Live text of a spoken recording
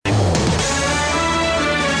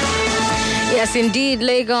Yes, indeed,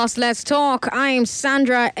 Lagos. Let's talk. I'm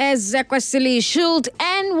Sandra Ezekwesili. Should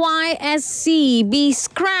NYSC be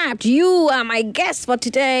scrapped? You are my guest for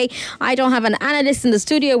today. I don't have an analyst in the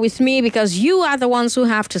studio with me because you are the ones who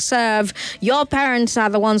have to serve. Your parents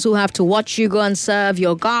are the ones who have to watch you go and serve.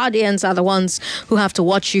 Your guardians are the ones who have to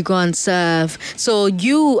watch you go and serve. So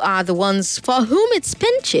you are the ones for whom it's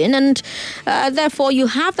pinching, and therefore you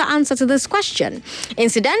have the answer to this question.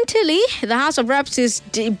 Incidentally, the House of Reps is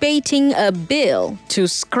debating a bill to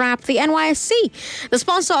scrap the NYSC. The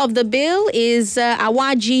sponsor of the bill is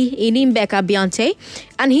Awaji Inimbeka Biante,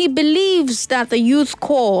 and he believes that the youth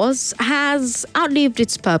cause has outlived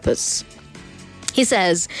its purpose. He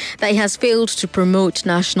says that it has failed to promote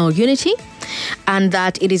national unity and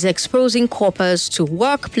that it is exposing corpers to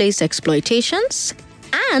workplace exploitations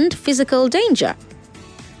and physical danger.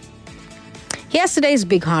 Here's today's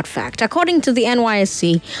big hard fact. According to the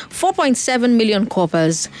NYSC, 4.7 million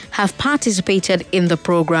corpers have participated in the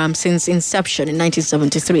program since inception in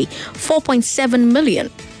 1973. 4.7 million.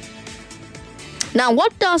 Now,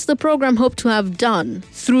 what does the program hope to have done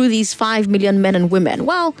through these 5 million men and women?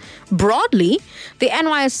 Well, broadly, the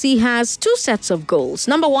NYSC has two sets of goals.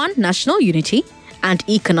 Number one, national unity and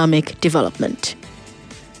economic development.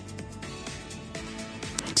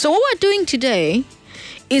 So what we're doing today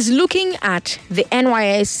is looking at the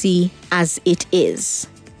NYSC as it is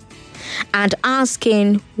and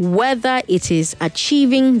asking whether it is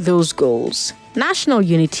achieving those goals. National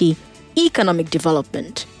unity, economic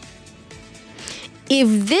development.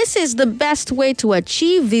 If this is the best way to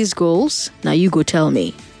achieve these goals, now you go tell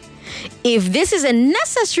me. If this is a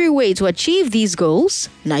necessary way to achieve these goals,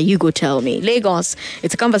 now you go tell me. Lagos,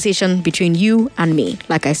 it's a conversation between you and me.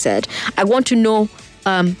 Like I said, I want to know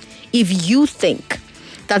if you think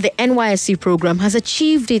that the NYSC program has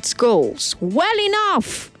achieved its goals well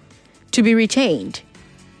enough to be retained.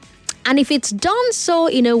 And if it's done so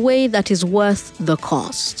in a way that is worth the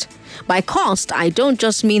cost. By cost, I don't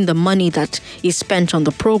just mean the money that is spent on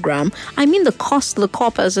the program. I mean the cost to the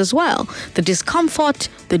corpers as well. The discomfort,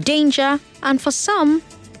 the danger, and for some,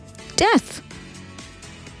 death.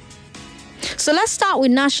 So let's start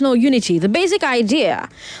with national unity. The basic idea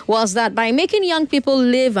was that by making young people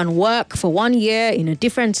live and work for 1 year in a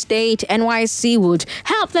different state, NYSC would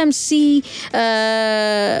help them see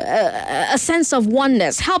a sense of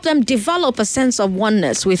oneness, help them develop a sense of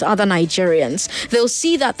oneness with other Nigerians. They'll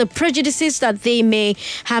see that the prejudices that they may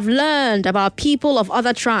have learned about people of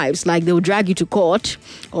other tribes, like they'll drag you to court,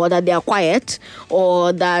 or that they are quiet,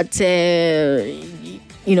 or that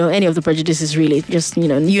any of the prejudices really, just,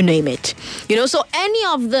 you name it. So any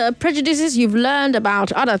of the prejudices you've learned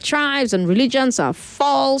about other tribes and religions are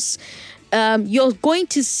false. You're going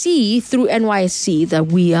to see through NYSC that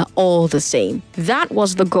we are all the same. That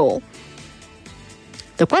was the goal.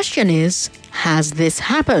 The question is, has this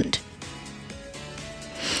happened?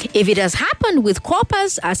 If it has happened with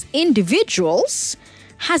corpers as individuals,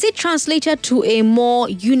 has it translated to a more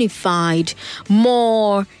unified,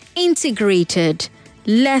 more integrated,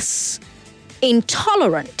 less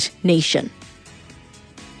intolerant nation?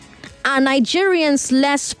 Are Nigerians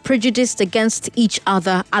less prejudiced against each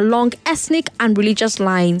other along ethnic and religious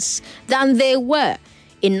lines than they were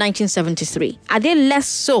in 1973? Are they less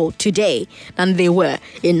so today than they were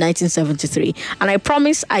in 1973? And I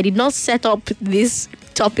promise I did not set up this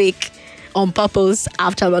topic on purpose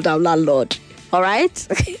after Madam Landlord. All right?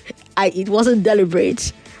 It wasn't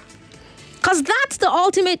deliberate. Because that's the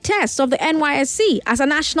ultimate test of the NYSC as a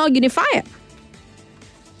national unifier.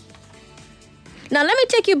 Now, let me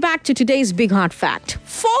take you back to today's big hard fact.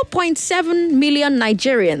 4.7 million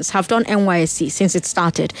Nigerians have done NYSC since it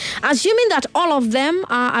started. Assuming that all of them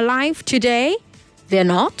are alive today, they're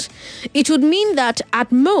not. It would mean that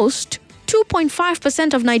at most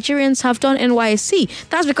 2.5% of Nigerians have done NYSC.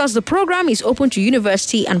 That's because the program is open to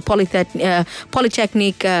university and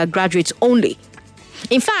polytechnic graduates only.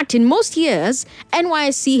 In fact, in most years,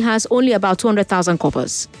 NYSC has only about 200,000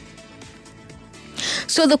 corpers.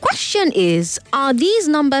 So the question is, are these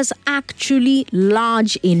numbers actually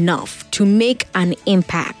large enough to make an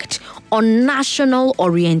impact on national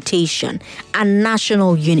orientation and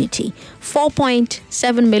national unity?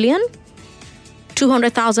 4.7 million,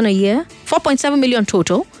 200,000 a year, 4.7 million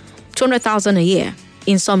total, 200,000 a year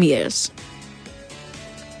in some years.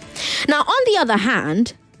 Now, on the other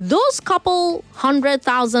hand, those couple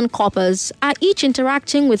 100,000 corpers are each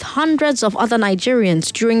interacting with hundreds of other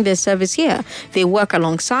Nigerians during their service here. They work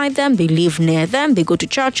alongside them, they live near them, they go to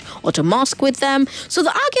church or to mosque with them. So the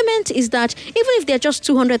argument is that even if they're just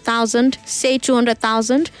 200,000, say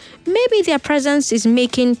 200,000, maybe their presence is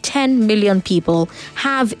making 10 million people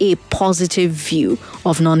have a positive view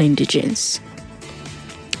of non-indigens.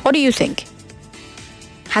 What do you think?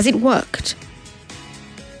 Has it worked?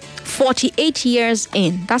 48 years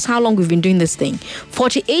in, that's how long we've been doing this thing.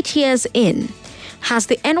 48 years in, has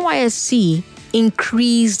the NYSC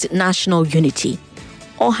increased national unity,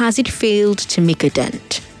 or has it failed to make a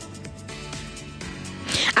dent?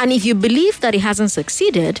 And if you believe that it hasn't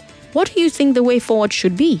succeeded, what do you think the way forward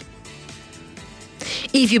should be?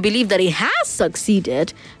 If you believe that it has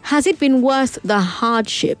succeeded, has it been worth the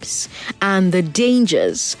hardships and the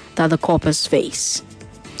dangers that the corpus face?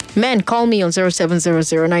 Men, call me on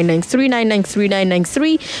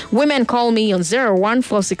 0700-993-993-993. Women, call me on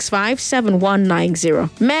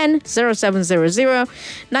 01465-7190. Men,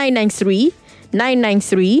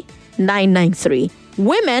 0700-993-993-993.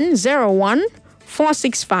 Women,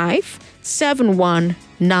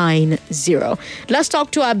 01465-7190. Let's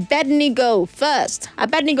talk to Abednego first.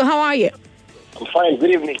 Abednego, how are you? I'm fine.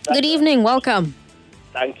 Good evening. Good evening. Welcome.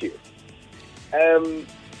 Thank you. To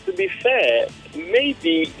be fair,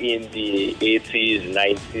 maybe in the 80s,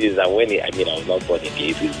 90s, and I was not born in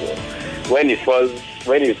the 80s, but when it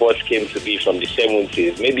first came to be from the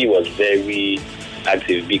 70s, maybe it was very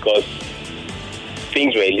active because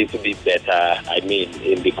things were a little bit better.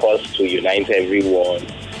 In the cause to unite everyone,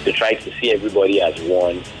 to try to see everybody as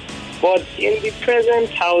one. But in the present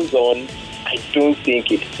house on, I don't think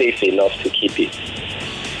it's safe enough to keep it.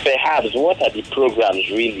 Perhaps what are the programs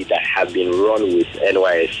really that have been run with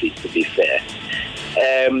NYSC, to be fair?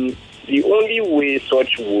 The only way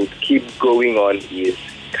such would keep going on is,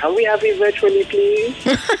 can we have it virtually, please?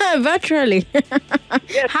 Virtually?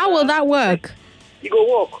 Yes. How will that work? You go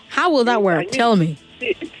walk. How will that work? Tell me.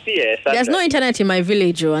 There's no internet in my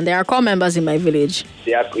village, and there are core members in my village.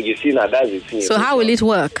 You see, now that's the thing. So how will it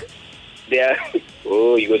work?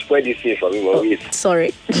 You go spread this thing for me, Maurice.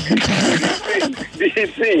 Sorry. The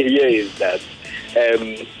thing here is that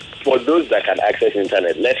for those that can access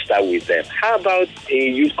internet, let's start with them. How about a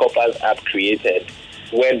Youth Corpers app created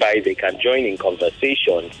whereby they can join in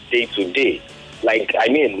conversation day to day?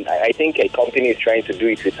 I think a company is trying to do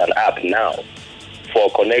it with an app now for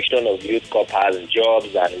connection of Youth Corpers,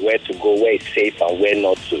 jobs, and where to go, where it's safe and where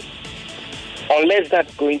not to. Unless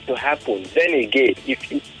that's going to happen, then again,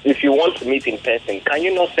 if you want to meet in person, can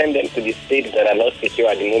you not send them to the states that are not secure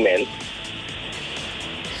at the moment?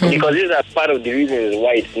 Because these are part of the reasons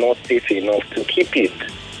why it's not safe enough to keep it.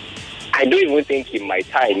 I don't even think in my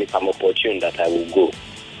time, if I'm opportune, that I will go.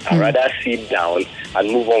 I'd rather sit down and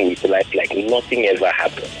move on with life like nothing ever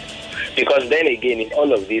happened. Because then again, in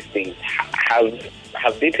all of these things,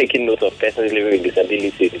 have they taken note of persons living with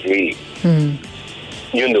disabilities, really?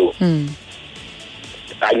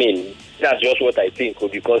 That's just what I think.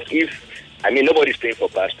 Because nobody's praying for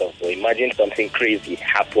pastors. So imagine something crazy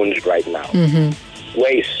happens right now.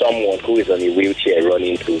 Where is someone who is on a wheelchair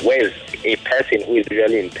running to? Where is a person who is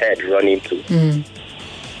really impaired running to?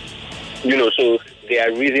 So there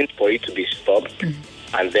are reasons for it to be stopped.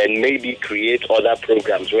 And then maybe create other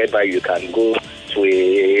programs whereby you can go to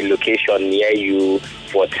a location near you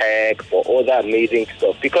for tech, for other amazing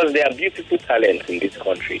stuff. Because there are beautiful talents in this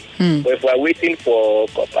country. But if we're waiting for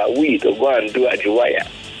Copper Weed to go and do Ajuwaya,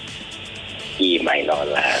 he might not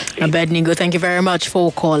last. Abednego, thank you very much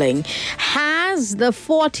for calling. Has the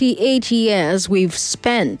 48 years we've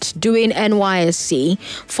spent doing NYSC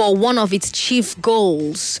for one of its chief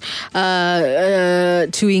goals to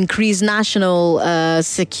increase national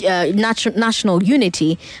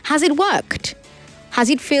unity, has it worked? Has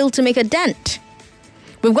it failed to make a dent?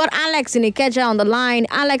 We've got Alex in Ikeja on the line.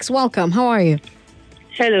 Alex, welcome. How are you?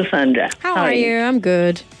 Hello, Sandra. How are you? I'm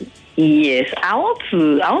good. Yes, I want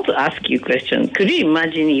to ask you a question. Could you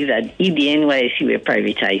imagine if the NYSC were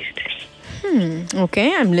privatized?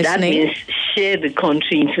 Okay, I'm listening. That means share the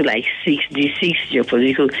country into like six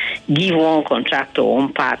geopolitical, give one contractor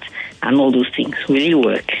one part, and all those things. Will it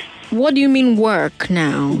work? What do you mean work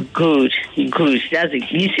now? Good. That's it.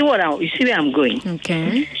 You see where I'm going?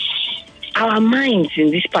 Okay. Our minds in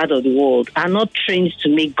this part of the world are not trained to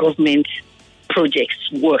make government projects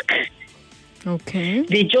work. Okay.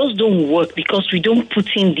 They just don't work because we don't put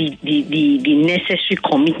in the necessary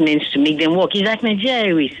commitments to make them work. It's like Nigeria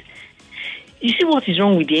Airways. You see what is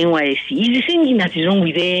wrong with the NYSC? It's the same thing that is wrong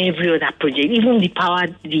with every other project, even the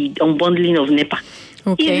unbundling of NEPA.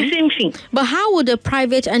 Okay. It's the same thing. But how would a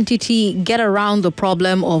private entity get around the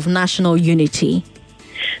problem of national unity?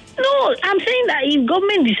 No, I'm saying that if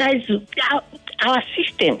government decides to, our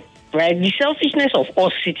system, right, the selfishness of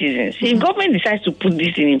us citizens, if government decides to put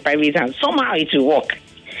this in private hands, somehow it will work.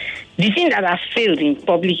 The thing that has failed in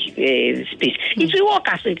public space, it will work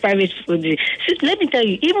as a private. Let me tell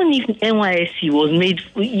you, even if NYSC was made,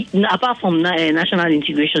 apart from national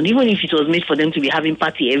integration, even if it was made for them to be having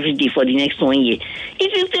party every day for the next 1 year,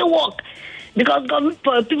 it will still work because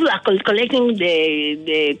people are collecting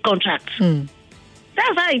the contracts.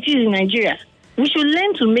 That's how it is in Nigeria. We should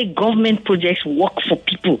learn to make government projects work for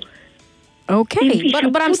people. Okay,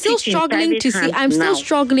 but I'm still struggling to see. I'm still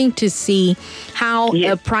struggling to see how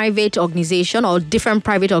a private organization or different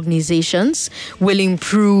private organizations will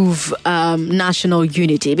improve national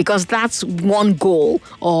unity, because that's one goal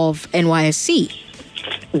of NYSC.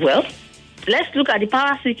 Well, let's look at the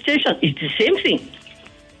power situation. It's the same thing.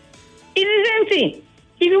 It's the same thing.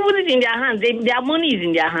 If you put it in their hands, their money is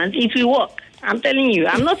in their hands. It will work. I'm telling you,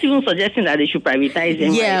 I'm not even suggesting that they should privatize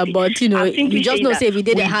NYSC. Yeah, but you just know, say if we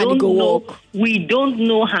did it, how to go work. We don't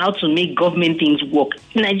know how to make government things work.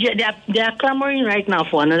 Nigeria, they are clamoring right now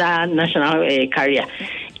for another national carrier.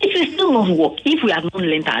 It will still not work if we have not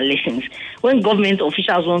learned our lessons. When government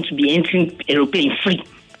officials want to be entering aeroplane free,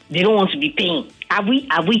 they don't want to be paying. Have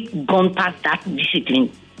we gone past that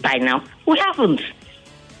discipline by now? We haven't.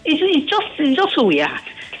 It's just who we are.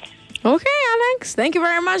 Okay, Alex. Thank you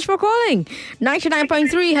very much for calling.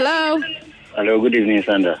 99.3, hello. Hello, good evening,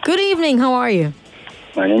 Sandra. Good evening, how are you?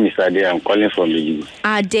 My name is Ade. I'm calling from the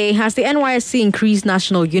Ade, has the NYSC increased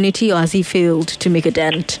national unity or has he failed to make a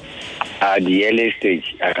dent? At the early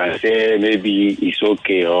stage, I can say maybe it's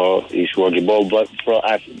okay or it's workable, but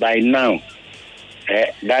by now,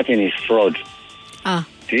 that thing is fraud. The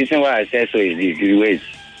reason why I say so is this: the ways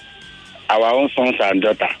our own sons and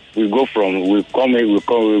daughters we go from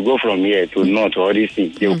here to north or this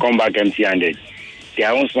thing. They will come back empty-handed.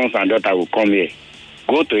 Their own sons and daughters will come here,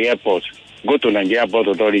 go to airport, go to Nigeria Port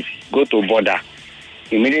Authority, go to border.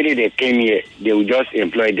 Immediately they came here, they will just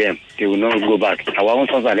employ them. They will not go back. Our own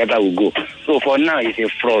sons and daughters will go. So for now, it's a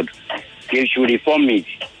fraud. They should reform it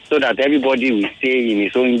so that everybody will stay in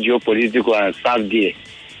his own geopolitical and serve there.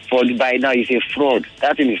 By now, it's a fraud.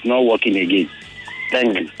 That thing is not working again.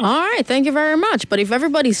 Thank you. All right, thank you very much. But if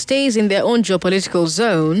everybody stays in their own geopolitical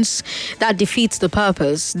zones, that defeats the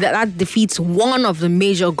purpose. That defeats one of the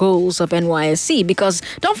major goals of NYSC. Because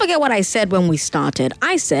don't forget what I said when we started.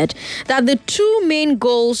 I said that the two main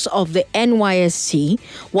goals of the NYSC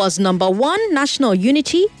was number one, national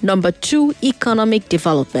unity, number two, economic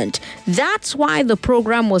development. That's why the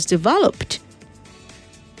program was developed.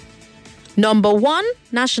 Number one,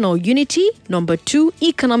 national unity. Number two,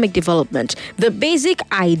 economic development. The basic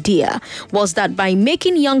idea was that by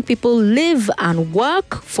making young people live and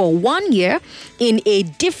work for 1 year in a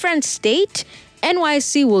different state,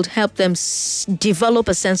 NYSC will help them develop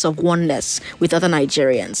a sense of oneness with other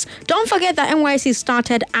Nigerians. Don't forget that NYSC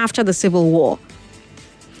started after the Civil War.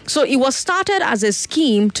 So it was started as a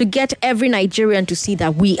scheme to get every Nigerian to see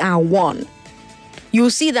that we are one. You'll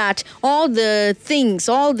see that all the things,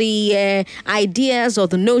 all the ideas or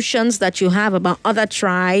the notions that you have about other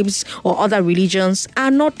tribes or other religions are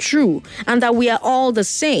not true, and that we are all the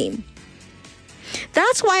same.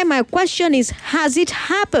 That's why my question is, has it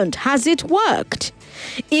happened? Has it worked?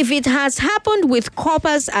 If it has happened with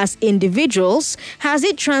corpus as individuals, has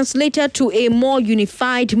it translated to a more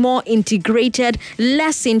unified, more integrated,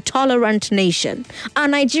 less intolerant nation? Are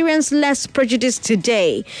Nigerians less prejudiced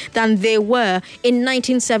today than they were in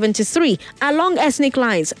 1973, along ethnic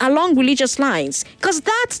lines, along religious lines? Because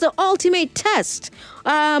that's the ultimate test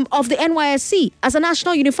of the NYSC as a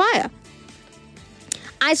national unifier.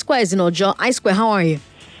 I-Square is in Ojo. I-Square, how are you?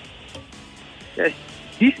 Yes.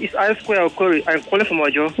 This is I-Square Okori. I'm calling from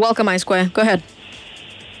Ojo. Welcome, I-Square. Go ahead.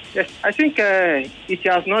 Yes, I think it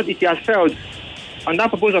has failed on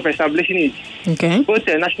that purpose of establishing it. Okay. Both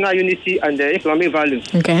national unity and economic value.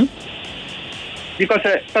 Okay. Because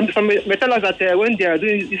some may tell us that when they are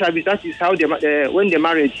doing this service, that is how when they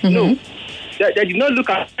married. Mm-hmm. No, they did not look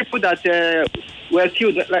at people that were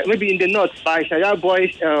killed, like maybe in the north by Shaya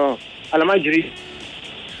boys, Alamajiri.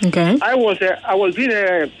 Okay. I was doing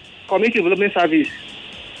a community development service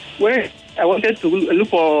when I wanted to look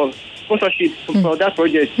for sponsorship for that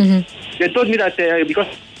project. Mm-hmm. They told me that because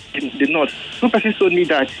in the north, two persons told me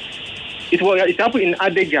that it happened in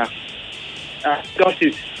Adeja,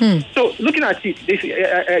 justice. So looking at it,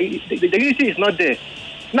 the unity is not there.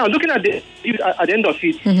 Now looking at the end of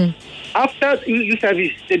it, after youth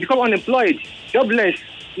service, they become unemployed, jobless,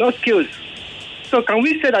 no skills. So can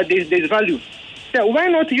we say that there's value? So why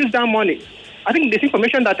not use that money? I think there's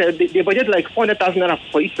information that they budget like 400,000 naira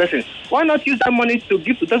for each person. Why not use that money to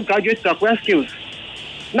give to those graduates to acquire skills?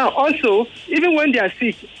 Now, also, even when they are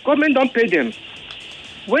sick, government don't pay them.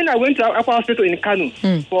 when I went to Aqua Hospital in Kano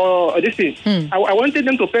for this thing, I wanted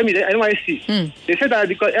them to pay me the NYC. They said that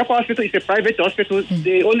because Aqua Hospital is a private hospital,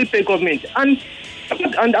 they only pay government. And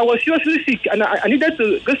I was seriously sick, and I needed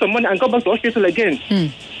to get some money and go back to hospital again.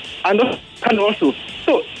 And also,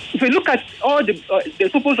 so if you look at all the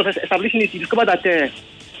purpose of establishing it, you discover that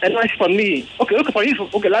NYC for me,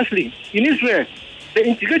 lastly, in Israel, they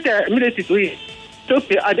integrated military to it. So,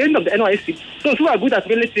 okay, at the end of the NYC, those who are good at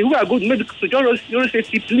military, who are good medical, so just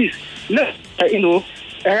safety, please, let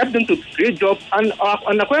help them to create jobs and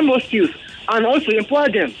acquire more skills, and also empower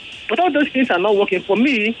them. But all those things are not working. For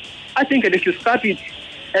me, I think they should scrap it.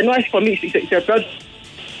 NYC for me is a proud.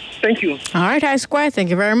 Thank you. All right, I Square.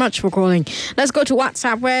 Thank you very much for calling. Let's go to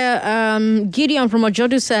WhatsApp where Gideon from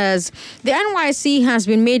Ojodu says, the NYC has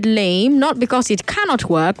been made lame, not because it cannot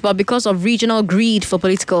work, but because of regional greed for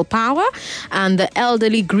political power and the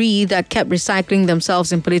elderly greed that kept recycling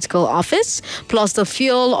themselves in political office, plus the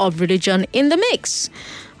fuel of religion in the mix.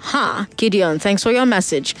 Gideon, thanks for your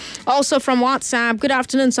message. Also from WhatsApp, good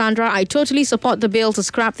afternoon, Sandra. I totally support the bill to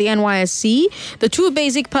scrap the NYSC. The two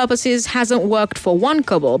basic purposes hasn't worked for one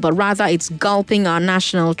kobo, but rather it's gulping our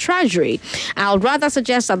national treasury. I'll rather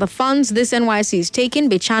suggest that the funds this NYSC is taking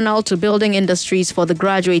be channeled to building industries for the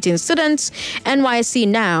graduating students. NYSC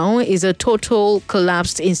now is a total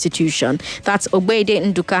collapsed institution. That's Obede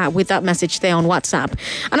Nduka with that message there on WhatsApp.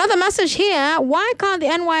 Another message here, why can't the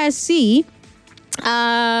NYSC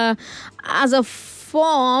as a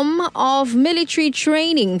form of military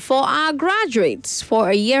training for our graduates for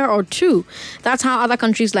a year or two? That's how other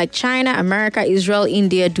countries like China, America, Israel,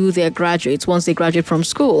 India do their graduates once they graduate from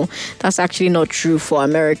school. That's actually not true for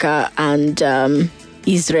America and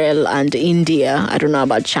Israel and India. I don't know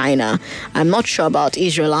about China. I'm not sure about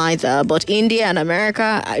Israel either, but India and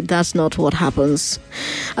America, that's not what happens.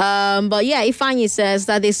 But yeah, Ifeanyi says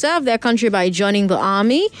that they serve their country by joining the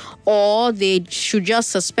army, or they should just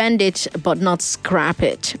suspend it but not scrap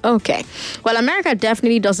it. Okay. Well, America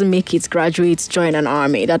definitely doesn't make its graduates join an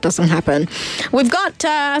army. That doesn't happen. We've got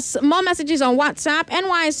more messages on WhatsApp.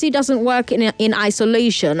 NYSC doesn't work in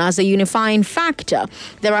isolation as a unifying factor.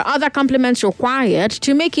 There are other complements required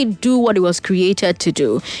to make it do what it was created to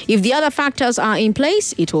do. If the other factors are in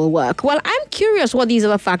place, it will work. Well, I'm curious what these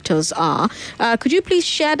other factors are. Could you please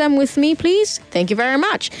share them with me, please? Thank you very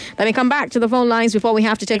much. Let me come back to the phone lines before we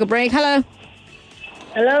have to take a break. Hello.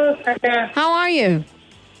 Hello, Sandra. How are you?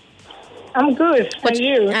 I'm good. How are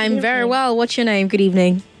you? I'm very well. What's your name? Good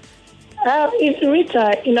evening. It's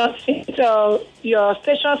Rita. Since your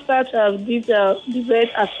station started this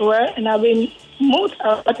debate as well, and I've been moved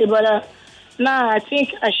about it, but now I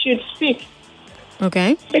think I should speak.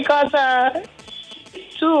 Okay. Because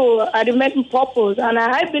two are the main purpose, and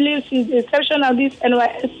I believe since the inception of this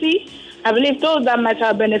NYSC, I believe those that might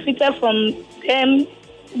have benefited from them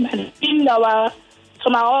in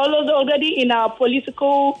some are already in our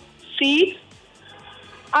political seat.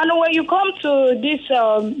 And when you come to this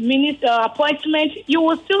minister appointment, you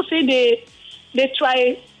will still see the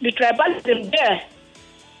tribalism there.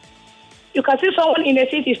 You can see someone in the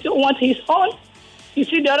city still wants his own. You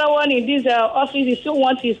see the other one in this office, he still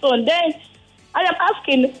wants his own. Then I am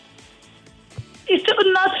asking, it's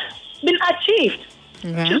still not been achieved.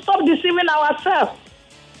 Okay. To stop deceiving ourselves.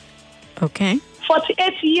 Okay.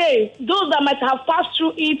 48 years, those that might have passed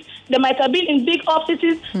through it, they might have been in big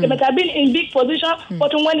offices, they might have been in big positions,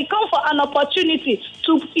 but when it comes for an opportunity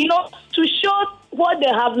to show what they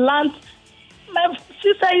have learned, my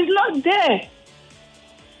sister is not there.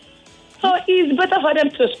 So it's better for them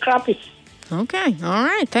to scrap it. Okay. All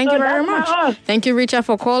right. Thank you very much. Thank you, Richard,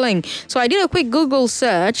 for calling. So I did a quick Google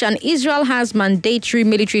search, and Israel has mandatory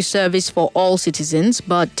military service for all citizens,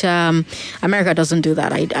 but America doesn't do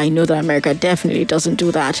that. I know that America definitely doesn't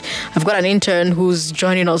do that. I've got an intern who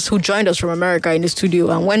joined us from America in the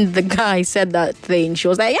studio, and when the guy said that thing, she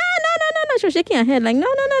was like, yeah, no. She was shaking her head like, no,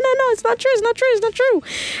 it's not true.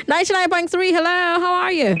 99.3, hello, how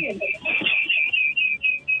are you?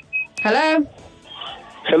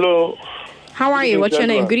 Hello. How are you? What's your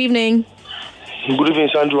name? Good evening. Good evening,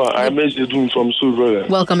 Sandra. I'm Ezedum from Seoul, brother.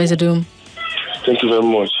 Welcome, Ezedum. Thank you very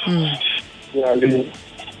much.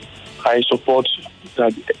 I support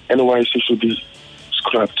that NYC should be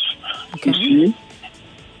scrapped. Okay. You see,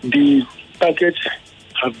 the targets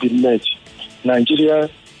have been met. Nigeria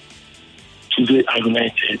today are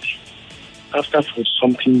united. After for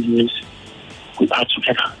something years, we are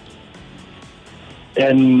together.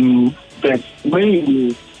 But when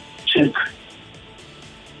you check,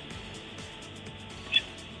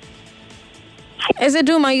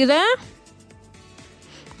 Ezedum, are you there?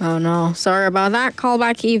 Oh, no. Sorry about that. Call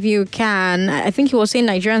back if you can. I think he was saying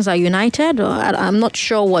Nigerians are united. Or I'm not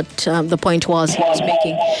sure what the point was he was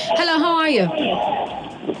making. Hello, how are you?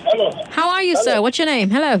 Hello. How are you, sir? What's your name?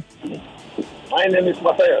 Hello. My name is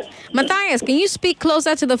Matthias. Matthias, can you speak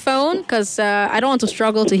closer to the phone? Because I don't want to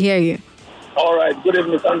struggle to hear you. All right. Good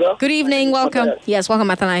evening, Sandra. Good evening. Welcome. Matthias. Yes, welcome,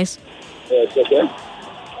 Matthias. Yes, okay.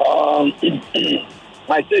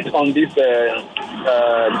 My take on this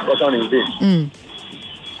discussion is this.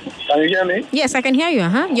 Can you hear me? Yes, I can hear you.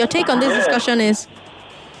 Your take on this discussion is?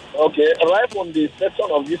 Okay. Right from the section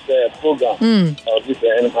of this program, of this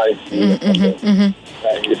NIC,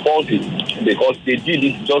 it's faulty because they did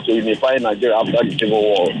it just to unify Nigeria after the Civil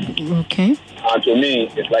War. Okay. And to me,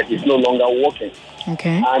 it's like it's no longer working.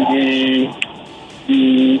 Okay. And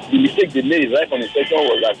the mistake they made right from the section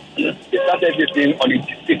was that they started this thing on the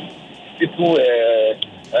people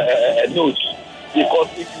notes. Because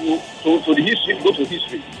if you to the history, go to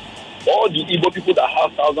history, all the Igbo people that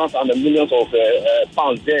have thousands and millions of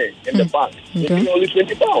pounds there in the bank, they give only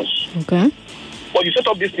 20 pounds. Okay. But you set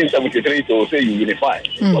up this thing 73 to say you unify.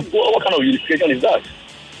 What kind of unification is that?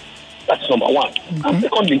 That's number one. And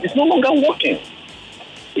secondly, it's no longer working.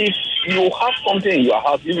 If you have something in your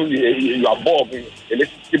house, even you are bulb,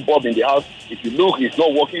 electricity bulb in the house, if you look, it's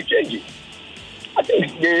not working, change it. I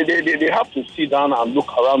think they have to sit down and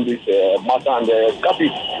look around this matter and scrap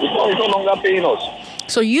it. It's no longer paying us.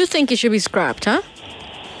 So you think it should be scrapped, huh?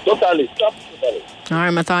 Totally. Totally. All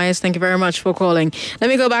right, Matthias, thank you very much for calling. Let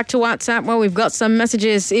me go back to WhatsApp where we've got some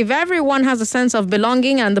messages. If everyone has a sense of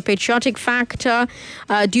belonging and the patriotic factor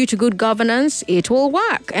due to good governance, it will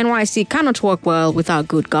work. NYC cannot work well without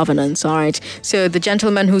good governance. All right. So the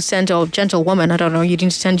gentleman who sent, or gentlewoman, I don't know, you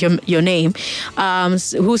didn't send your name,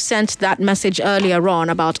 who sent that message earlier on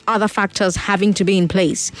about other factors having to be in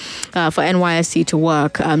place for NYSC to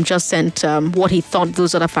work, just sent what he thought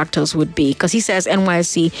those other factors would be. Because he says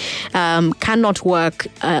NYSC cannot work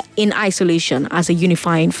in isolation as a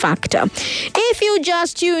unifying factor. If you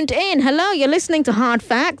just tuned in, hello, you're listening to Hard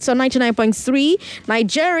Facts on 99.3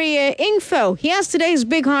 Nigeria Info. Here's today's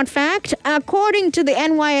big hard fact. According to the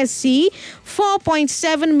NYSC,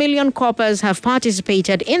 4.7 million corpers have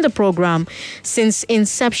participated in the program since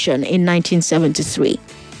inception in 1973.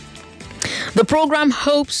 The program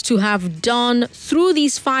hopes to have done through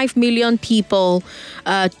these 5 million people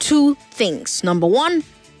two things. Number one,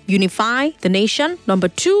 unify the nation. Number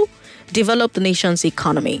two, develop the nation's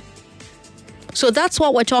economy. So that's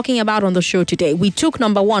what we're talking about on the show today. We took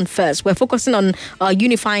number one first. We're focusing on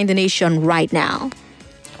unifying the nation right now.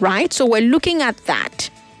 Right? So we're looking at that.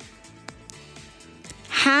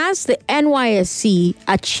 Has the NYSC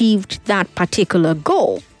achieved that particular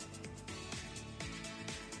goal?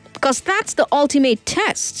 Because that's the ultimate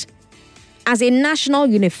test as a national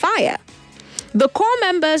unifier. The core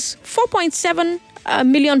members, 4.7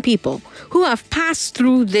 million people who have passed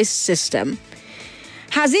through this system.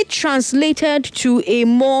 Has it translated to a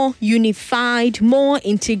more unified, more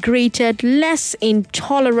integrated, less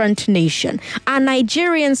intolerant nation? Are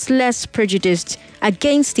Nigerians less prejudiced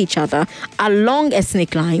against each other along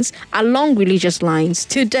ethnic lines, along religious lines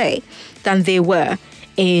today than they were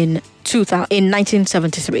in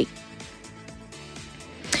 1973?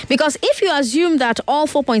 Because if you assume that all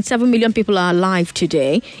 4.7 million people are alive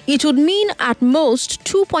today, it would mean at most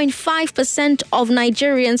 2.5% of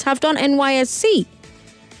Nigerians have done NYSC.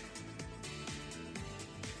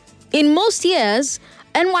 In most years,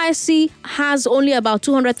 NYSC has only about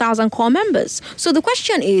 200,000 core members. So the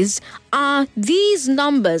question is, are these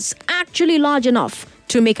numbers actually large enough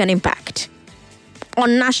to make an impact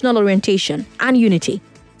on national orientation and unity?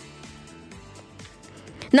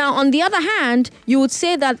 Now, on the other hand, you would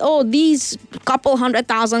say that, these couple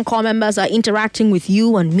 100,000 core members are interacting with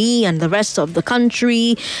you and me and the rest of the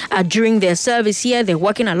country during their service here. They're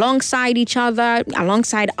working alongside each other,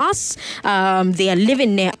 alongside us. They are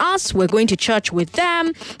living near us. We're going to church with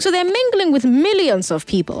them. So they're mingling with millions of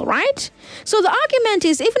people, right? So the argument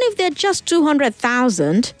is, even if they're just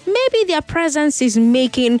 200,000, maybe their presence is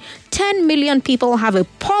making 10 million people have a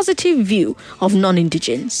positive view of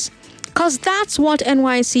non-indigens. Because that's what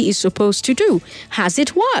NYSC is supposed to do. Has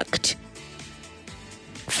it worked?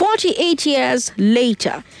 48 years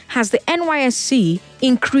later, has the NYSC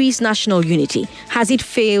increased national unity? Has it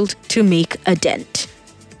failed to make a dent?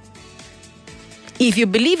 If you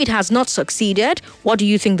believe it has not succeeded, what do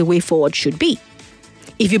you think the way forward should be?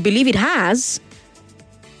 If you believe it has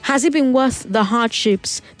it been worth the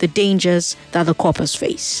hardships, the dangers that the corpers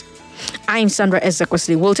face? I'm Sandra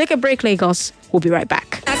Ezekwesili. We'll take a break, Lagos. We'll be right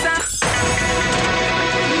back. We're back.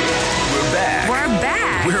 We're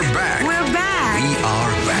back. We're back. We're back. We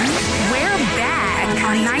are back. We're back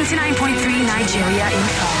on Nigeria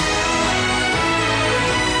income.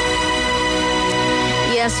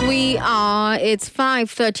 Yes, we are. It's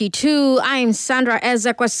 5:32. I'm Sandra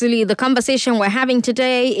Ezekwesili. The conversation we're having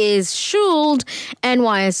today is should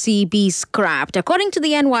NYSC be scrapped? According to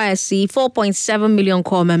the NYSC, 4.7 million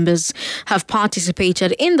core members have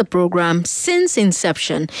participated in the program since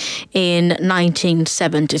inception in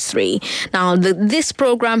 1973. Now, this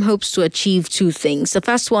program hopes to achieve two things. The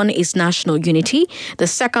first one is national unity. The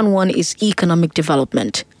second one is economic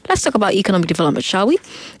development. Let's talk about economic development, shall we?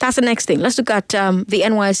 That's the next thing. Let's look at the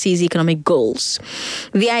NYSC's economic goals.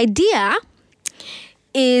 The idea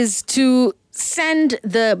is to send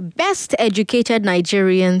the best educated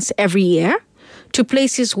Nigerians every year to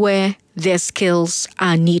places where their skills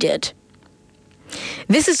are needed.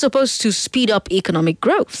 This is supposed to speed up economic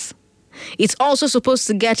growth. It's also supposed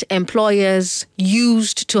to get employers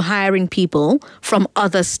used to hiring people from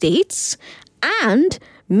other states and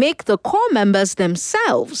make the core members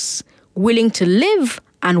themselves willing to live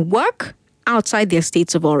and work outside their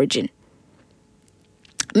states of origin.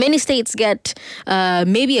 Many states get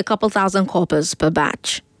maybe a couple thousand corpers per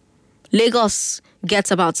batch. Lagos gets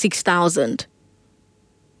about 6,000.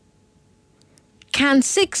 Can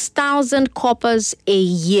 6,000 corpers a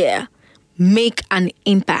year make an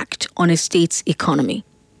impact on a state's economy?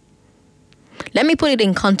 Let me put it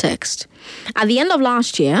in context. At the end of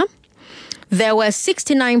last year, there were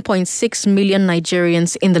 69.6 million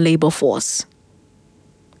Nigerians in the labor force.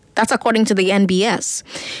 That's according to the NBS.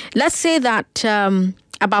 Let's say that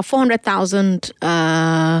about 400,000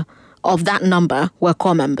 of that number were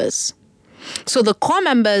core members. So the core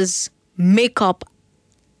members make up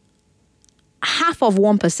half of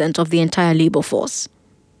 1% of the entire labor force.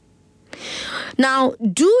 Now,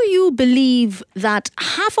 do you believe that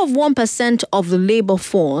half of 1% of the labor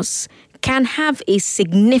force can have a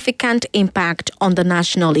significant impact on the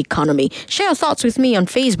national economy? Share your thoughts with me on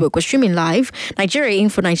Facebook. We're streaming live, Nigeria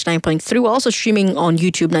Info 99.3. We're also streaming on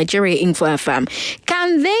YouTube, Nigeria Info FM.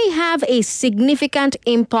 Can they have a significant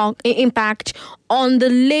impact on the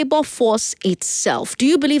labor force itself? Do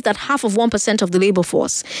you believe that half of 1% of the labor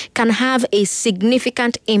force can have a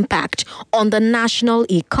significant impact on the national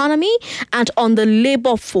economy and on the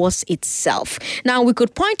labor force itself? Now, we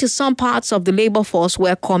could point to some parts of the labor force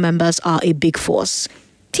where core members are a big force.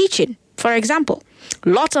 Teaching, for example.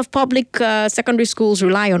 Lots of public secondary schools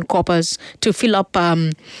rely on corpers to fill up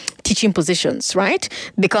teaching positions, right?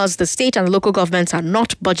 Because the state and local governments are not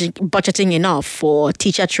budgeting enough for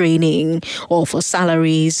teacher training or for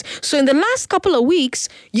salaries. So in the last couple of weeks,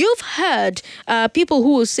 you've heard people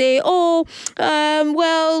who will say, well,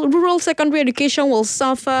 rural secondary education will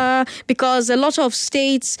suffer because a lot of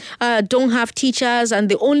states don't have teachers, and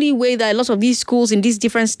the only way that a lot of these schools in these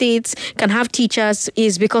different states can have teachers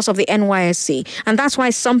is because of the NYSC. And that's why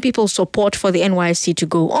some people support for the NYSC to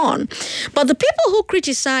go on. But the people who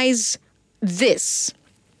criticize this,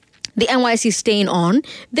 the NYSC staying on,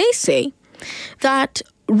 they say that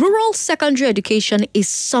rural secondary education is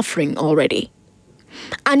suffering already.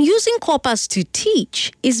 And using corpus to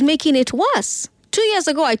teach is making it worse. 2 years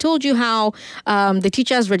ago, I told you how the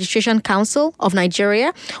Teachers Registration Council of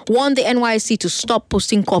Nigeria warned the NYSC to stop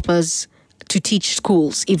posting corpus to teach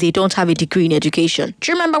schools if they don't have a degree in education.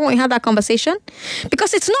 Do you remember when we had that conversation?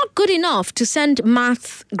 Because it's not good enough to send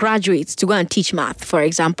math graduates to go and teach math, for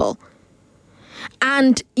example.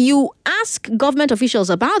 And you ask government officials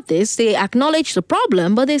about this, they acknowledge the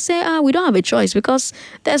problem, but they say, we don't have a choice because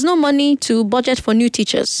there's no money to budget for new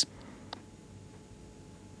teachers.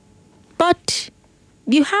 But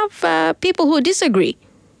you have people who disagree.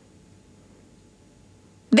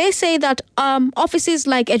 They say that offices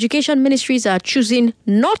like education ministries are choosing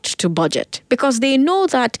not to budget because they know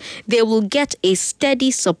that they will get a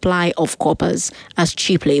steady supply of corpers as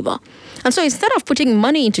cheap labor. And so instead of putting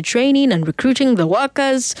money into training and recruiting the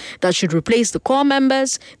workers that should replace the core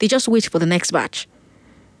members, they just wait for the next batch.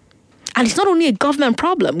 And it's not only a government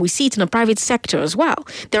problem. We see it in the private sector as well.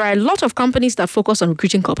 There are a lot of companies that focus on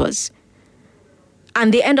recruiting corpers.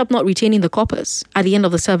 And they end up not retaining the corpers at the end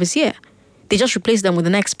of the service year. They just replace them with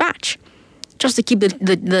the next batch just to keep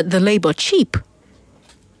the labor cheap.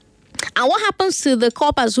 And what happens to the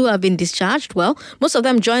corpers who have been discharged? Well, most of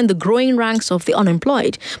them join the growing ranks of the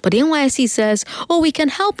unemployed. But the NYSC says, we can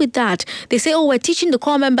help with that. They say, we're teaching the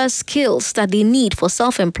core members skills that they need for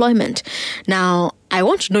self-employment. Now, I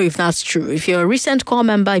want to know if that's true. If you're a recent core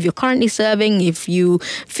member, if you're currently serving, if you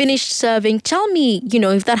finished serving, tell me,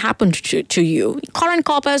 if that happened to you. Current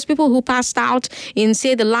corpers, people who passed out in,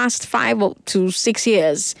 say, the last 5 to 6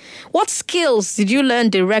 years. What skills did you learn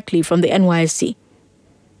directly from the NYSC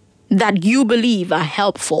that you believe are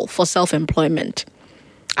helpful for self-employment?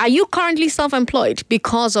 Are you currently self-employed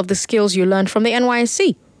because of the skills you learned from the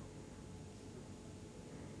NYSC?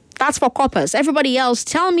 That's for corpers. Everybody else,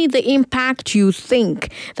 tell me the impact you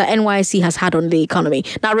think the NYSC has had on the economy.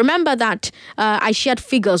 Now, remember that I shared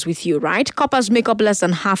figures with you, right? Corpers make up less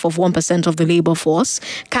than half of 1% of the labor force.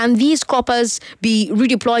 Can these corpers be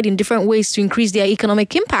redeployed in different ways to increase their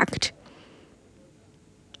economic impact?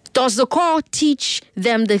 Does the Corps teach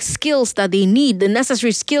them the skills that they need, the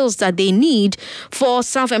necessary skills that they need for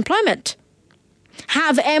self-employment?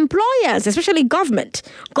 Have employers, especially government,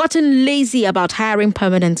 gotten lazy about hiring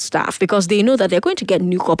permanent staff because they know that they're going to get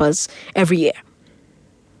new corpers every year?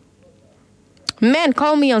 Men,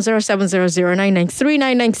 call me on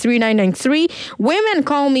 0700-993-993-993. Women,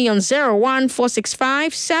 call me on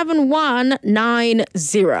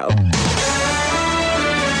 01465-7190.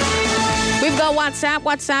 We've got WhatsApp.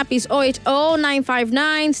 WhatsApp is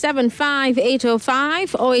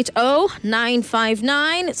 080-959-75805.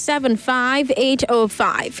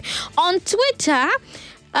 080-959-75805. On Twitter,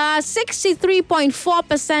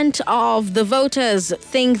 63.4% of the voters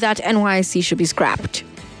think that NYSC should be scrapped.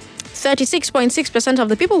 36.6% of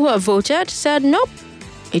the people who have voted said nope,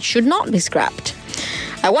 it should not be scrapped.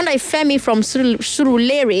 I wonder if Femi from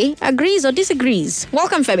Surulere agrees or disagrees.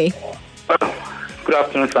 Welcome, Femi. Good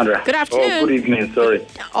afternoon, Sandra. Good afternoon. Oh, good evening, sorry.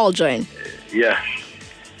 All join. Yeah.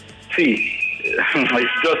 See,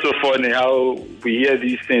 it's just so funny how we hear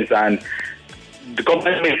these things and the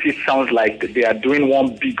government makes it sound like they are doing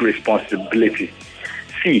one big responsibility.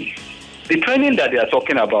 See, the training that they are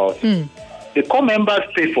talking about, the core members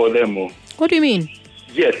pay for them. What do you mean?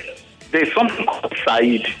 Yes. There's something called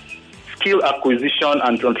SAID, Skill Acquisition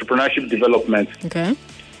and Entrepreneurship Development. Okay.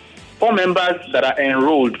 Core members that are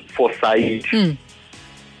enrolled for SAID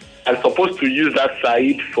are supposed to use that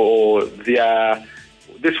SAID for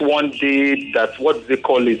this one day, that's what they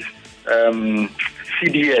call it,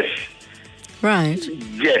 CDS. Right.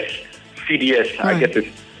 Yes, CDS, right. I get it.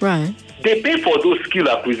 Right. They pay for those skill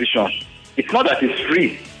acquisitions. It's not that it's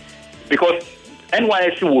free, because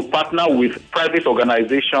NYSC will partner with private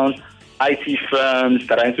organizations, IT firms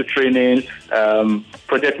that are into training,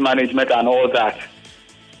 project management and all that.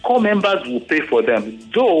 Core members will pay for them,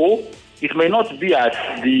 though it may not be at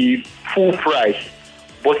the full price,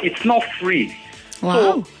 but it's not free. Wow.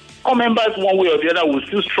 So core members, one way or the other, will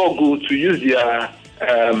still struggle to use their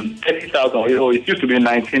 30,000, or it used to be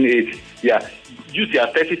 1980. Yeah, use their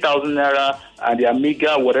 30,000 naira and their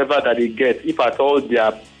meager whatever that they get, if at all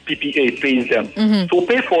their PPA pays them. So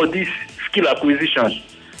pay for this skill acquisition.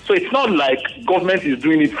 So it's not like government is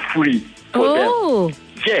doing it free for them.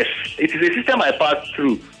 Yes, it is a system I passed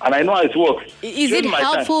through, and I know how it works. Is it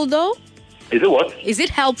helpful, though? Is it what? Is it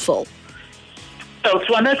helpful? Well,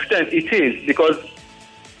 to an extent, it is, because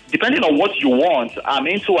depending on what you want, I'm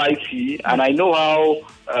into IT, and I know how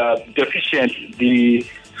deficient the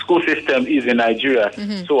school system is in Nigeria.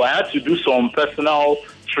 So I had to do some personal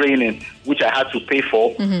training, which I had to pay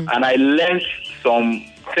for, and I learned some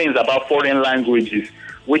things about foreign languages,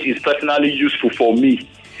 which is personally useful for me.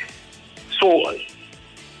 So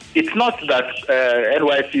it's not that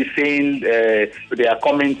NYSC is saying they are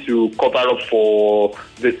coming to cover up for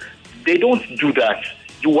this. They don't do that.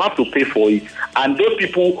 You have to pay for it. And those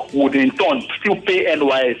people would in turn still pay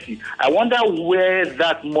NYSC. I wonder where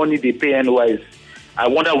that money they pay NYSC, I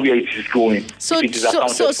wonder where it is going. So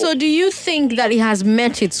do you think that it has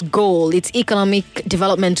met its goal, its economic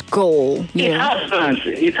development goal? It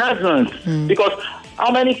hasn't. Because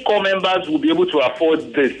how many core members will be able to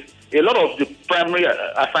afford this? A lot of the primary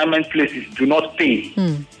assignment places do not pay.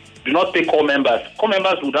 Do not pay core members. Core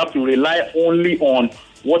members would have to rely only on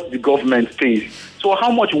what the government pays. So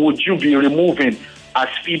how much would you be removing as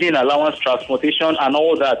feeding allowance, transportation, and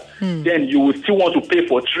all that? Then you will still want to pay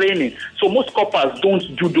for training. So most corpers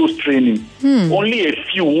don't do those training. Only a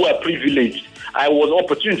few who are privileged. I was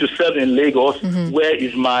opportune to serve in Lagos, where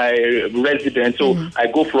is my residence. So I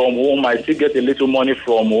go from home, I still get a little money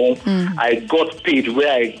from home. I got paid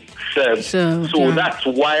where I served. So that's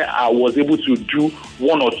why I was able to do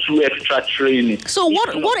 1 or 2 extra training. So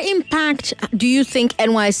what impact do you think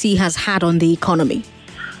NYSC has had on the economy?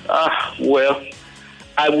 Well,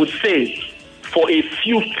 I would say for a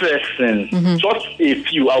few persons, just a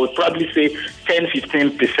few, I would probably say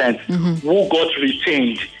 10-15% who got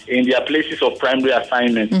retained in their places of primary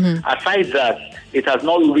assignment. Aside that, it has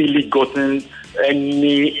not really gotten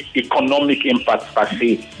any economic impact per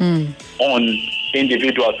se on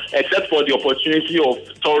individuals, except for the opportunity of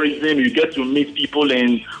tourism. You get to meet people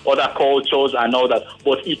in other cultures and all that.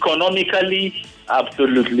 But economically,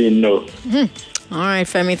 absolutely no. All right,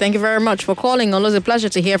 Femi, thank you very much for calling. Always a pleasure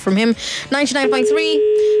to hear from him.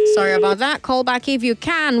 99.3. Sorry about that. Call back if you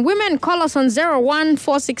can. Women, call us on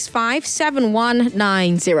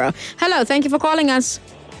 014657190. Hello, thank you for calling us.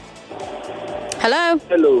 Hello?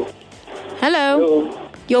 Hello. Hello.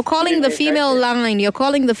 You're calling the female line. You're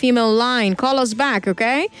calling the female line. Call us back,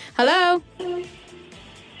 okay? Hello?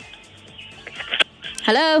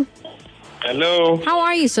 Hello? Hello. How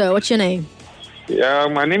are you, sir? What's your name? Yeah,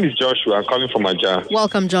 my name is Joshua. I'm calling from Aja.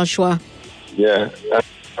 Welcome, Joshua. Yeah.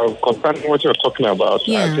 Concerning what you're talking about,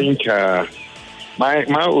 I think my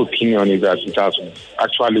opinion is that it has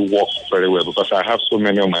actually worked very well because I have so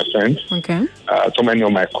many of my friends, so many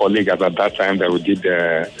of my colleagues at that time that we did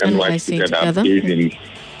the NYC together. Based in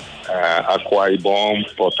Akwa Ibom,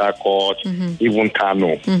 Port Harcourt, even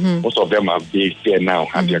Kano. Most of them are based there now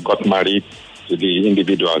and they got married to the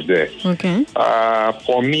individuals there. Okay.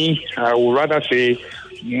 For me, I would rather say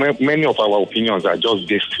many of our opinions are just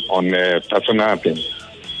based on personal things.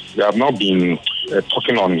 We have not been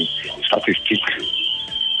talking on statistic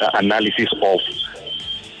analysis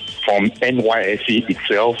from NYSC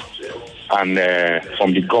itself and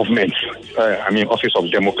from the government, Office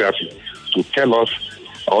of Democracy, to tell us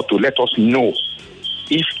or to let us know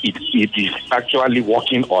if it is actually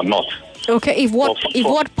working or not. Okay, if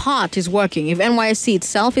what part is working? If NYSC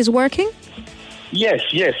itself is working? Yes.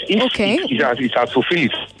 It has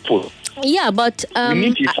fulfilled its full. Yeah, but we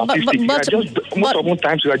need most of the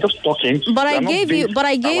times we are just talking. But I gave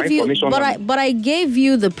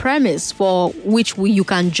you the premise for which you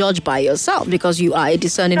can judge by yourself because you are a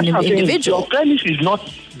discerning individual. Your premise is not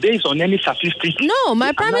based on any statistics. No,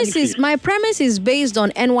 my premise is based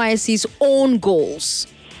on NYSC's own goals.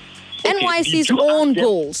 NYSC's own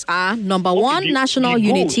goals are number one, national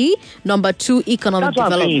unity, number two, economic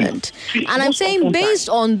development. And I'm saying based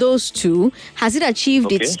on those two, has it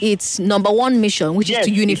achieved its number one mission, which is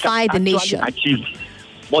to unify the nation?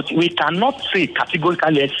 But we cannot say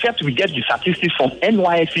categorically except we get the statistics from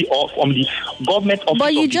NYSC or from the government office.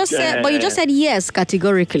 But you just said yes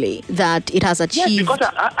categorically that it has achieved. Yes, because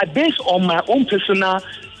I based on my own personal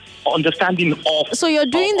understanding of. So you're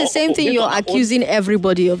doing the same thing you're accusing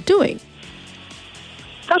everybody of doing.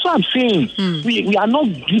 That's what I'm saying. We are not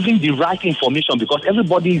giving the right information because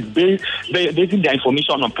everybody is basing their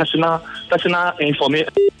information on personal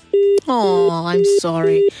information. Oh, I'm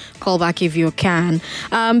sorry. Call back if you can,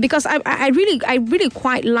 because I really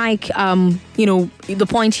quite like the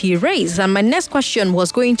point he raised. And my next question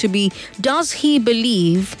was going to be: does he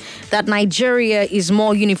believe that Nigeria is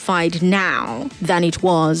more unified now than it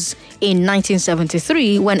was in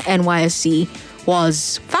 1973 when NYSC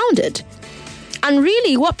was founded? And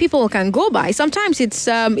really, what people can go by, sometimes it's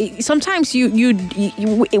you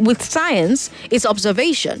with science, it's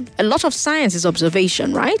observation. A lot of science is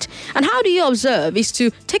observation, right? And how do you observe? Is to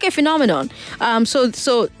take a phenomenon. So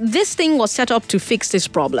this thing was set up to fix this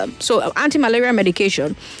problem. So anti-malaria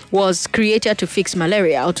medication was created to fix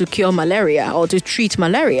malaria or to cure malaria or to treat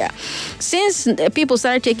malaria. Since people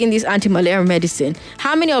started taking this anti-malaria medicine,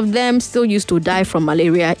 how many of them still used to die from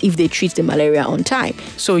malaria if they treat the malaria on time?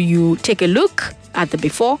 So you take a look at the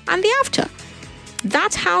before and the after.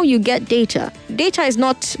 That's how you get data. Data is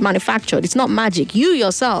not manufactured. It's not magic. You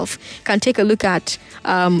yourself can take a look at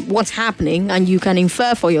what's happening and you can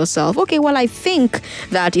infer for yourself, okay, well, I think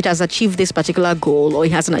that it has achieved this particular goal or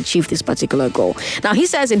it hasn't achieved this particular goal. Now, he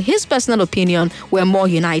says in his personal opinion, we're more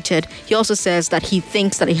united. He also says that he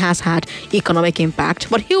thinks that it has had economic impact,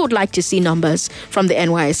 but he would like to see numbers from the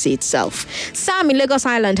NYSC itself. Sam in Lagos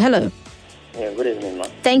Island, hello. Yeah, good evening, ma'am.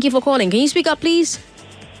 Thank you for calling. Can you speak up, please?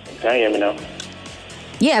 Can you hear me now?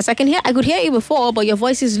 Yes, I can hear. I could hear you before, but your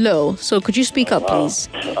voice is low. So could you speak up, please?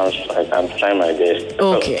 I'm trying my best.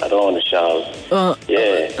 Okay. I don't want to shout.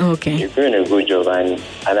 Okay. You're doing a good job, and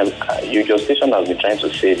your station has been trying to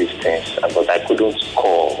say these things, but I couldn't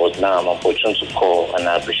call. But now I'm opportune to call, and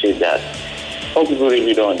I appreciate that. What people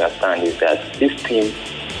really don't understand is that this team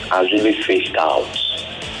has really phased out,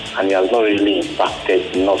 and it has not really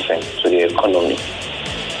impacted nothing to the economy.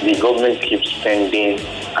 The government keeps spending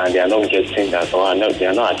and they are not getting that, or they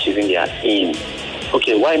are not achieving their aim.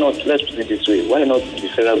 Okay, why not, let's put it this way, why not the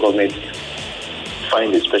federal government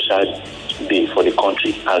find a special day for the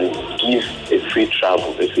country and give a free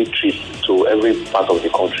travel, a free trip to every part of the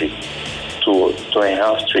country to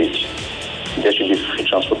enhance trade? There should be free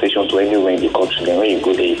transportation to anywhere in the country. Then when you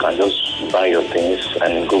go there, you can just buy your things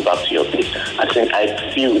and go back to your place. I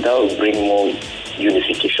feel that will bring more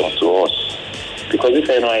unification to us. Because if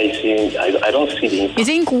I don't see the impact. You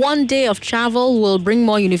think one day of travel will bring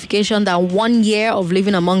more unification than 1 year of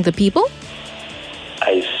living among the people?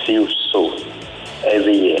 I feel so.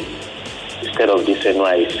 Every year. instead of this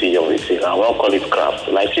NYSC or it. I won't call it crap.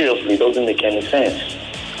 Like, seriously, it doesn't make any sense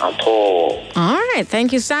at all. All right.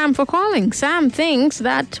 Thank you, Sam, for calling. Sam thinks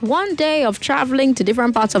that one day of traveling to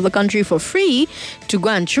different parts of the country for free to go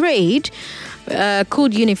and trade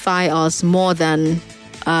could unify us more than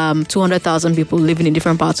 200,000 people living in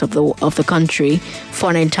different parts of the country for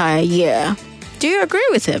an entire year. Do you agree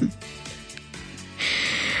with him?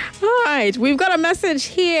 All right, we've got a message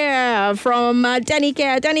here from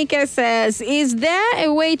Denike. Denike says, is there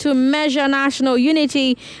a way to measure national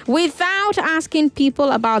unity without asking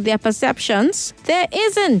people about their perceptions? There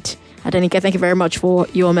isn't. Denike, thank you very much for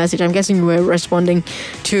your message. I'm guessing you were responding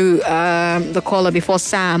to the caller before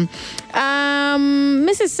Sam.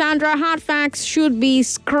 Mrs. Sandra, hard facts should be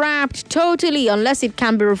scrapped totally unless it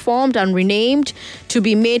can be reformed and renamed to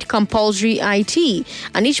be made compulsory IT.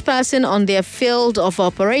 And each person on their field of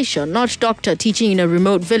operation, not doctor teaching in a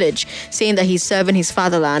remote village, saying that he's serving his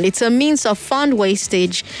fatherland. It's a means of fund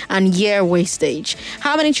wastage and year wastage.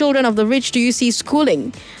 How many children of the rich do you see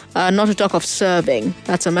schooling? Not to talk of serving.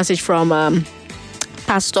 That's a message from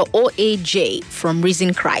Pastor OAJ from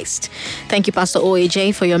Risen Christ. Thank you, Pastor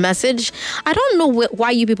OAJ, for your message. I don't know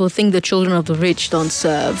why you people think the children of the rich don't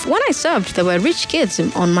serve. When I served, there were rich kids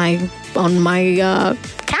on my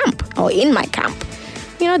camp or in my camp.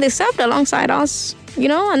 You know, they served alongside us, you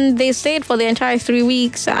know, and they stayed for the entire 3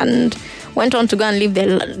 weeks and went on to go and live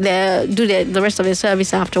the rest of their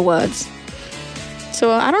service afterwards.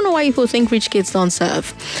 So I don't know why people think rich kids don't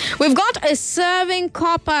serve. We've got a serving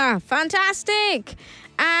copper. Fantastic.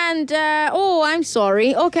 And, I'm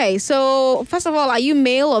sorry. Okay, so first of all, are you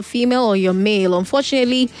male or female, or you're male?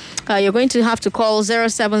 Unfortunately, you're going to have to call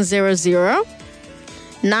 0700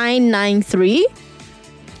 993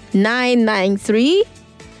 993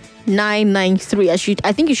 993. I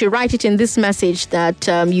think you should write it in this message that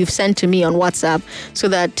you've sent to me on WhatsApp so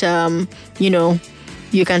that,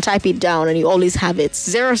 you can type it down and you always have it.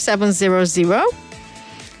 0700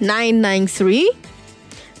 993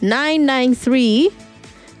 993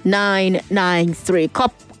 993.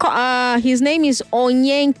 His name is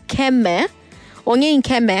Onyenkeme.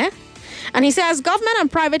 And he says government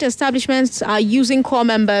and private establishments are using core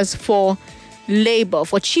members for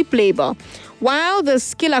cheap labor. While the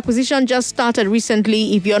skill acquisition just started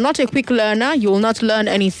recently, if you're not a quick learner, you will not learn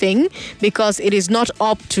anything because it is not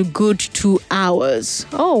up to good 2 hours.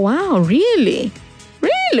 Oh, wow. Really?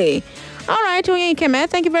 Really? All right, Onyenkeme,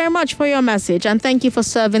 thank you very much for your message and thank you for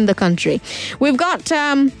serving the country. We've got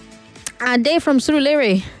Ade from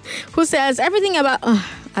Surulere who says everything about...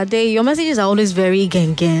 Ade, your messages are always very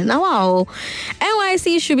gang. Now, wow.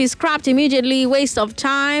 NYSC should be scrapped immediately. Waste of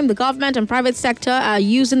time. The government and private sector are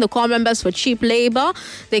using the core members for cheap labor.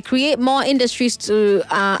 They create more industries to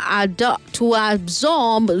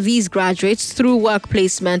absorb these graduates through work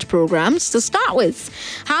placement programs. To start with,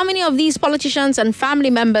 how many of these politicians and family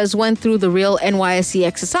members went through the real NYSC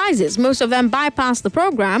exercises? Most of them bypassed the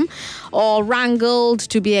program or wrangled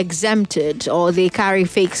to be exempted, or they carry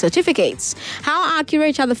fake certificates. How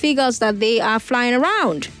accurate are the figures that they are flying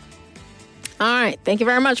around? All right. Thank you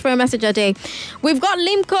very much for your message, Ade. We've got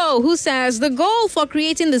Limco who says the goal for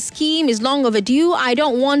creating the scheme is long overdue. I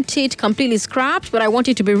don't want it completely scrapped, but I want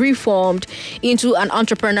it to be reformed into an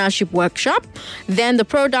entrepreneurship workshop. Then the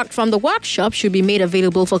product from the workshop should be made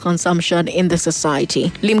available for consumption in the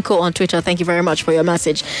society. Limco on Twitter, thank you very much for your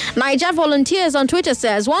message. Niger Volunteers on Twitter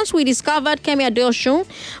says, once we discovered Kemi Adeosun,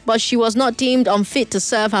 but she was not deemed unfit to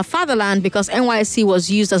serve her fatherland because NYSC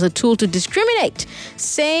was used as a tool to discriminate.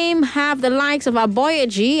 Same have the likes of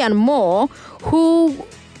Aboyeji and more, whom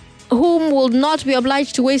will not be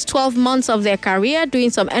obliged to waste 12 months of their career doing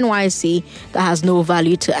some NYSC that has no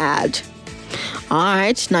value to add. All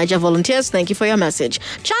right, Niger Volunteers, thank you for your message.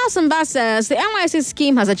 Charles Mba says the NYSC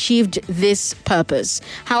scheme has achieved this purpose.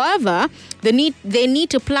 However, they need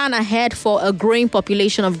to plan ahead for a growing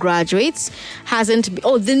population of graduates.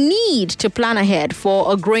 The need to plan ahead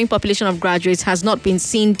for a growing population of graduates has not been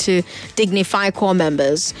seen to dignify core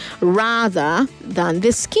members rather than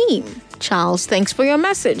this scheme. Charles, thanks for your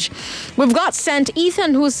message. We've got St.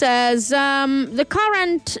 Ethan who says the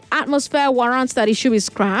current atmosphere warrants that it should be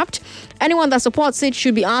scrapped. Anyone that supports it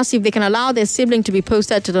should be asked if they can allow their sibling to be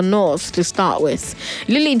posted to the north to start with.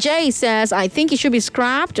 Lily J says, I think it should be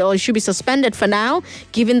scrapped or it should be suspended for now,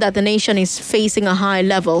 given that the nation is facing a high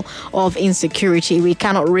level of insecurity. We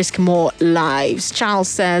cannot risk more lives. Charles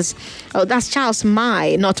says, that's Charles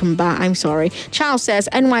Mai, not Mba, I'm sorry. Charles says,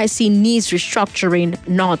 NYC needs restructuring,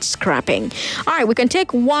 not scrapping. All right, we can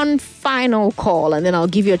take one final call and then I'll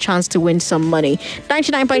give you a chance to win some money.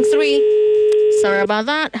 99.3. Sorry about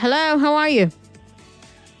that. Hello, how are you?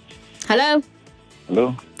 Hello?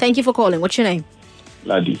 Hello? Thank you for calling. What's your name?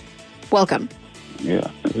 Ladi. Welcome. Yeah,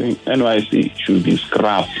 I think NYSC should be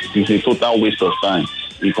scrapped. It's a total waste of time.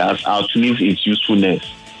 It has outlived its usefulness.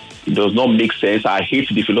 It does not make sense. I hate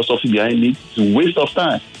the philosophy behind it. It's a waste of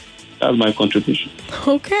time. That's my contribution.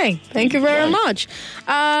 Okay, thank you very much.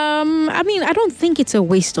 I mean, I don't think it's a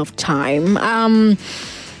waste of time.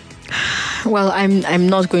 Well, I'm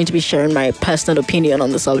not going to be sharing my personal opinion on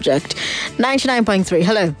the subject. 99.3.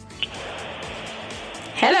 Hello.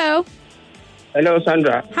 Hello. Hello,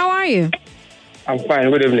 Sandra. How are you? I'm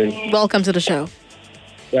fine. Good evening. Welcome to the show.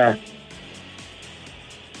 Yeah.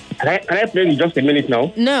 Can I play in just a minute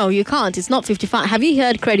now? No, you can't. It's not 55. Have you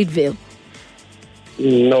heard Creditville?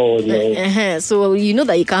 No. So you know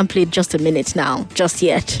that you can't play just a minute now, just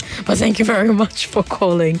yet. But thank you very much for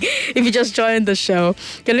calling. If you just joined the show,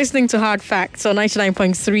 you're listening to Hard Facts on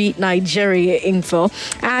 99.3 Nigeria Info.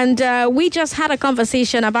 And we just had a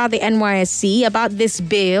conversation about the NYSC, about this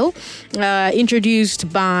bill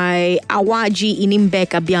introduced by Awaji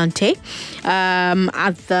Inimbeka Biante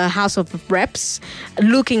at the House of Reps,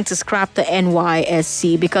 looking to scrap the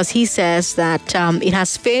NYSC because he says that it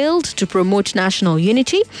has failed to promote national unity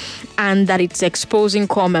and that it's exposing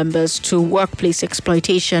core members to workplace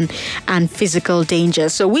exploitation and physical danger.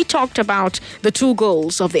 So we talked about the two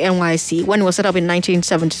goals of the NYSC when it was set up in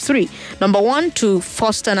 1973. Number one, to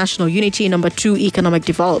foster national unity. Number two, economic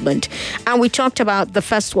development. And we talked about the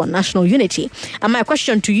first one, national unity. And my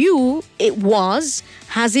question to you,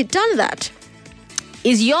 has it done that?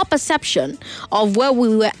 Is your perception of where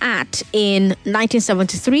we were at in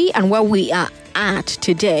 1973 and where we are at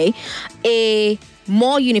today a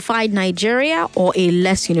more unified Nigeria or a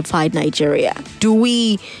less unified Nigeria? Do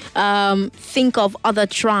we think of other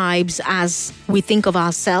tribes as we think of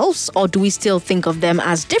ourselves, or do we still think of them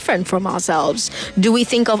as different from ourselves? Do we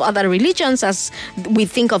think of other religions as we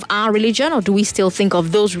think of our religion, or do we still think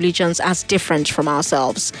of those religions as different from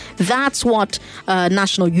ourselves? That's what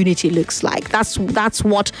national unity looks like. That's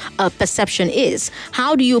what perception is.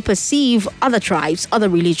 How do you perceive other tribes, other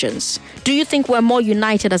religions? Do you think we're more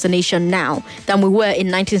united as a nation now than we were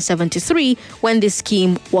in 1973 when this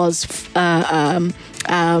scheme was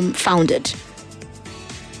founded?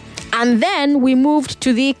 And then we moved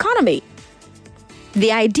to the economy.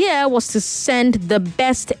 The idea was to send the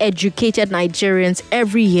best educated Nigerians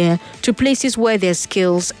every year to places where their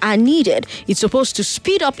skills are needed. It's supposed to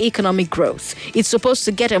speed up economic growth. It's supposed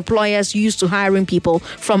to get employers used to hiring people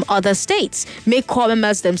from other states, make core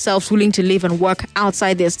members themselves willing to live and work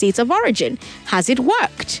outside their states of origin. Has it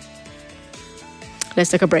worked? Let's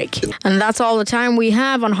take a break. And that's all the time we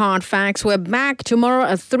have on Hard Facts. We're back tomorrow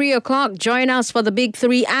at 3 o'clock. Join us for the Big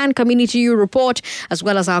Three and Community U Report, as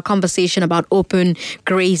well as our conversation about open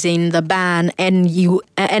grazing, the ban,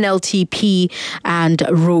 NLTP, and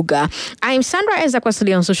Ruga. I'm Sandra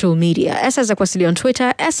Ezekwesili on social media. Ezekwesili on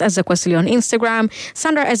Twitter, Ezekwesili on Instagram,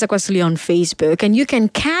 Sandra Ezekwesili on Facebook. And you can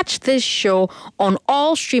catch this show on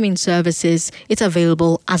all streaming services. It's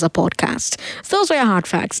available as a podcast. Those were your Hard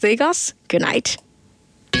Facts. Lagos, good night.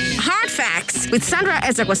 Hard Facts with Sandra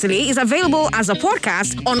Ezekwesili is available as a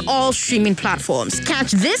podcast on all streaming platforms.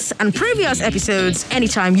 Catch this and previous episodes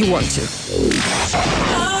anytime you want to.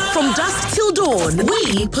 From dusk till dawn,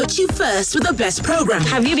 we put you first with the best program.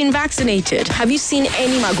 Have you been vaccinated? Have you seen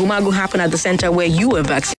any magu-magu happen at the center where you were vaccinated?